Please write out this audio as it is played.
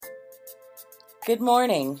Good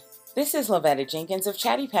morning. This is Lavetta Jenkins of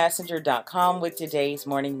chattypassenger.com with today's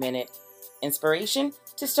Morning Minute. Inspiration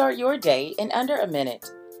to start your day in under a minute.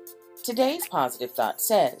 Today's positive thought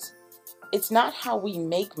says, it's not how we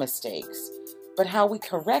make mistakes, but how we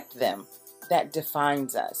correct them that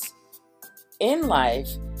defines us. In life,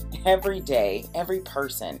 every day, every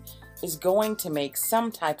person is going to make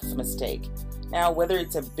some type of mistake. Now, whether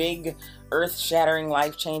it's a big, earth-shattering,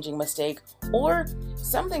 life-changing mistake, or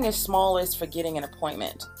something as small as forgetting an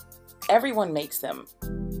appointment, everyone makes them.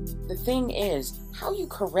 The thing is, how you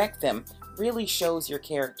correct them really shows your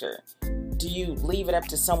character. Do you leave it up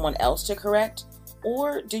to someone else to correct,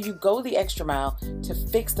 or do you go the extra mile to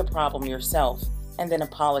fix the problem yourself and then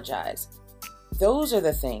apologize? Those are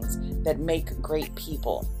the things that make great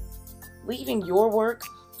people. Leaving your work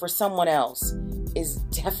for someone else is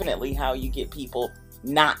definitely how you get people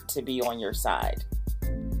not to be on your side.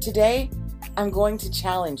 Today, I'm going to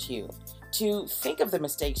challenge you to think of the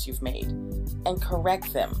mistakes you've made and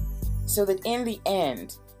correct them so that in the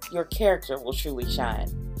end, your character will truly shine.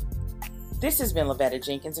 This has been Lavetta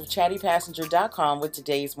Jenkins of chattypassenger.com with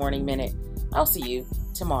today's Morning Minute. I'll see you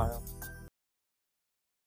tomorrow.